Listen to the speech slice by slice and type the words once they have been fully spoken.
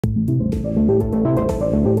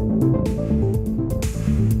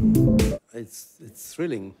it's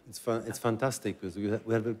thrilling. It's fun. It's fantastic because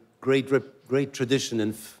we have a great tradition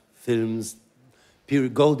in films,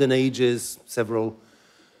 golden ages, several,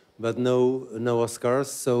 but no Oscars.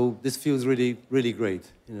 So this feels really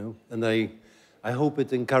great, you know. And I hope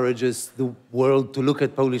it encourages the world to look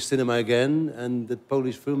at Polish cinema again, and the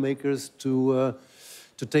Polish filmmakers to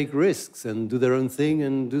take risks and do their own thing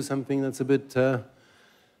and do something that's a bit,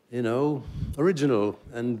 you know, original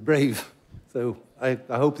and brave. So I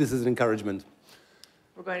hope this is an encouragement.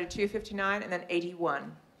 We're going to 259 and then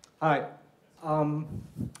 81. Hi.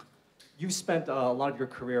 You've spent a lot of your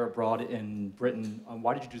career abroad in Britain.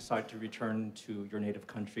 Why did you decide to return to your native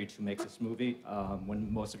country to make this movie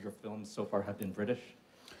when most of your films so far have been British?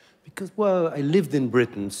 Because, well, I lived in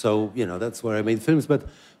Britain, so, you know, that's where I made films.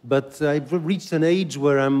 But I've reached an age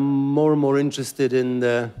where I'm more and more interested in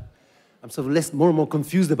I'm sort of more and more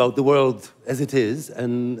confused about the world as it is,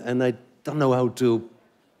 and I don't know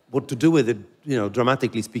what to do with it, you know,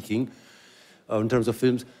 dramatically speaking, in terms of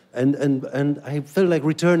films. And I felt like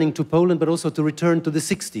returning to Poland, but also to return to the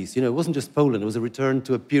 60s. You know, it wasn't just Poland, it was a return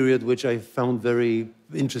to a period which I found very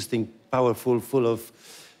interesting, powerful, full of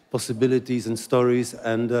possibilities and stories,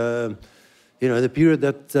 and you know, the period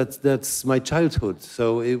that's my childhood.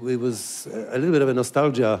 So it was a little bit of a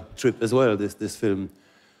nostalgia trip as well, this film.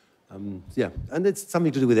 Yeah, and it's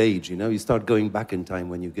something to do with age, you know. You start going back in time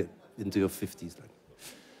when you get into your 50s. Like.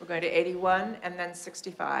 We're going to 81 and then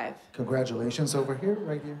 65. Congratulations over here,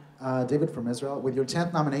 right here. David from Israel, with your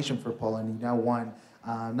 10th nomination for Poland, you now won.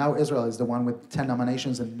 Now Israel is the one with 10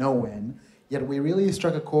 nominations and no win. Yet we really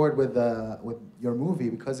struck a chord with your movie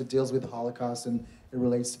because it deals with the Holocaust and it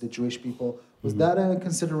relates to the Jewish people. Was that a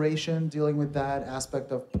consideration, dealing with that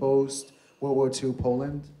aspect of post-World War II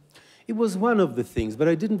Poland? It was one of the things, but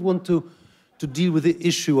I didn't want to deal with the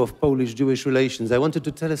issue of Polish-Jewish relations. I wanted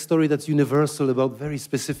to tell a story that's universal about very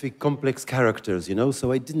specific, complex characters, you know?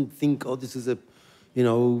 So I didn't think, oh, this is a, you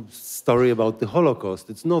know, story about the Holocaust.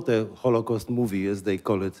 It's not a Holocaust movie, as they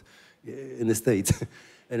call it in the States.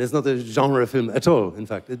 And it's not a genre film at all, in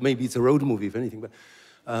fact. Maybe it's a road movie, if anything.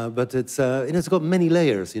 But it's, it's got many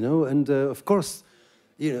layers, you know? And of course,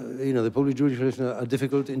 you know, the Polish-Jewish relations are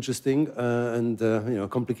difficult, interesting, and you know,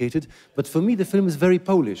 complicated. But for me, the film is very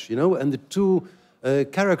Polish, you know. And the two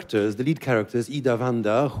characters, the lead characters, Ida,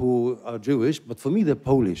 Wanda, who are Jewish, but for me, they're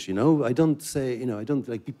Polish, you know. I don't say, you know, I don't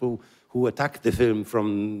like people who attack the film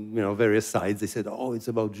from, you know, various sides. They said, oh, it's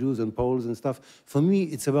about Jews and Poles and stuff. For me,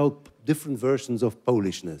 it's about different versions of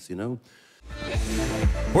Polishness, you know.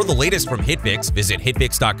 For the latest from HitFix, visit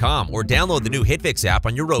hitfix.com or download the new HitFix app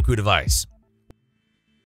on your Roku device.